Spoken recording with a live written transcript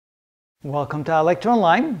Welcome to our lecture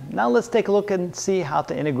online. Now let's take a look and see how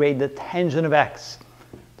to integrate the tangent of x.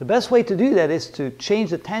 The best way to do that is to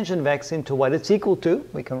change the tangent of x into what it's equal to.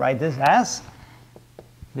 We can write this as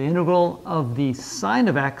the integral of the sine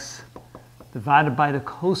of x divided by the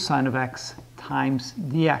cosine of x times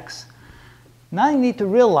dx. Now you need to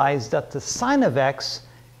realize that the sine of x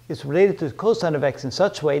is related to the cosine of x in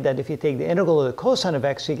such a way that if you take the integral of the cosine of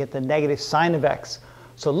x, you get the negative sine of x.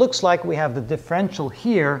 So it looks like we have the differential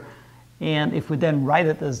here. And if we then write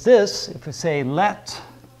it as this, if we say let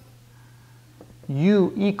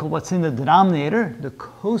u equal what's in the denominator, the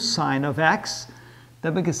cosine of x,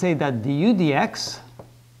 then we can say that du dx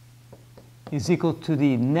is equal to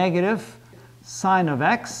the negative sine of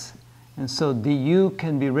x. And so du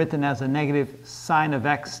can be written as a negative sine of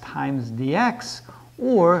x times dx,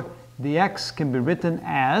 or dx can be written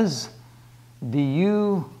as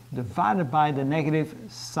du divided by the negative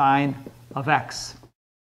sine of x.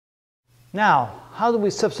 Now, how do we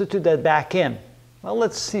substitute that back in? Well,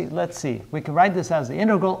 let's see. We can write this as the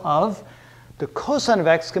integral of the cosine of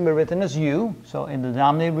x can be written as u. So in the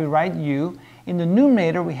denominator we write u. In the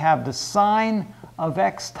numerator we have the sine of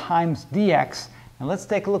x times dx. And let's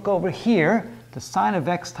take a look over here. The sine of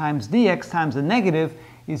x times dx times the negative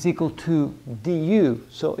is equal to du.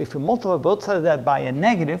 So if we multiply both sides of that by a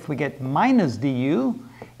negative, we get minus du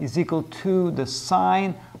is equal to the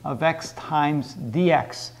sine of x times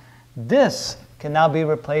dx. This can now be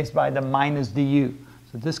replaced by the minus du.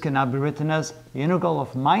 So this can now be written as the integral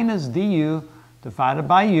of minus du divided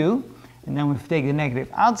by u. And then if we take the negative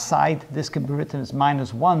outside, this can be written as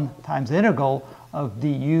minus 1 times the integral of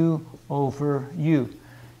du over u.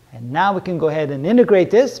 And now we can go ahead and integrate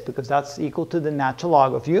this because that's equal to the natural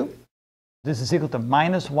log of u. This is equal to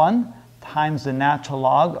minus 1 times the natural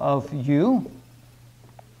log of u.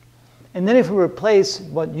 And then if we replace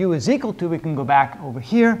what u is equal to, we can go back over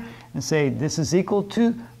here and say this is equal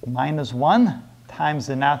to minus 1 times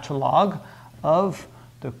the natural log of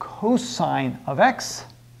the cosine of x,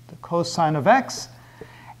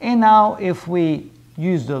 And now if we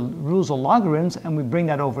use the rules of logarithms and we bring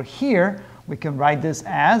that over here, we can write this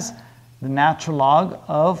as the natural log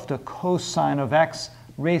of the cosine of x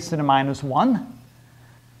raised to the minus 1.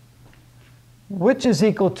 Which is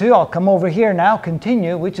equal to, I'll come over here now,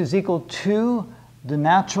 continue, which is equal to the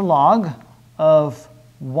natural log of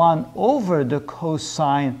 1 over the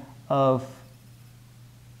cosine of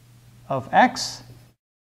x.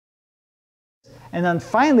 And then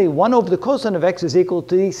finally, 1 over the cosine of x is equal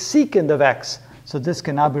to the secant of x. So this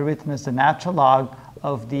can now be written as the natural log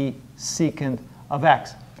of the secant of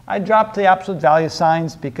x. I dropped the absolute value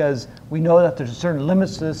signs because we know that there's certain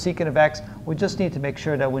limits to the secant of x. We just need to make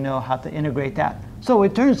sure that we know how to integrate that. So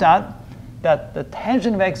it turns out that the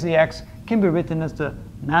tangent of x dx can be written as the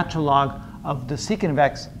natural log of the secant of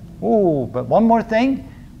x. Ooh, but one more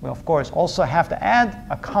thing. We of course also have to add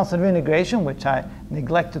a constant of integration, which I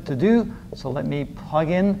neglected to do. So let me plug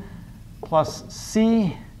in plus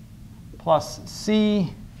c, plus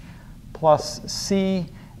c, plus c,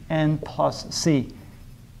 and plus c.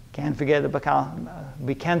 We can't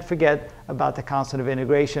forget about the constant of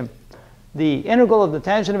integration. The integral of the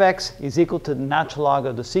tangent of x is equal to the natural log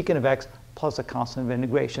of the secant of x plus a constant of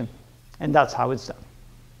integration. And that's how it's done.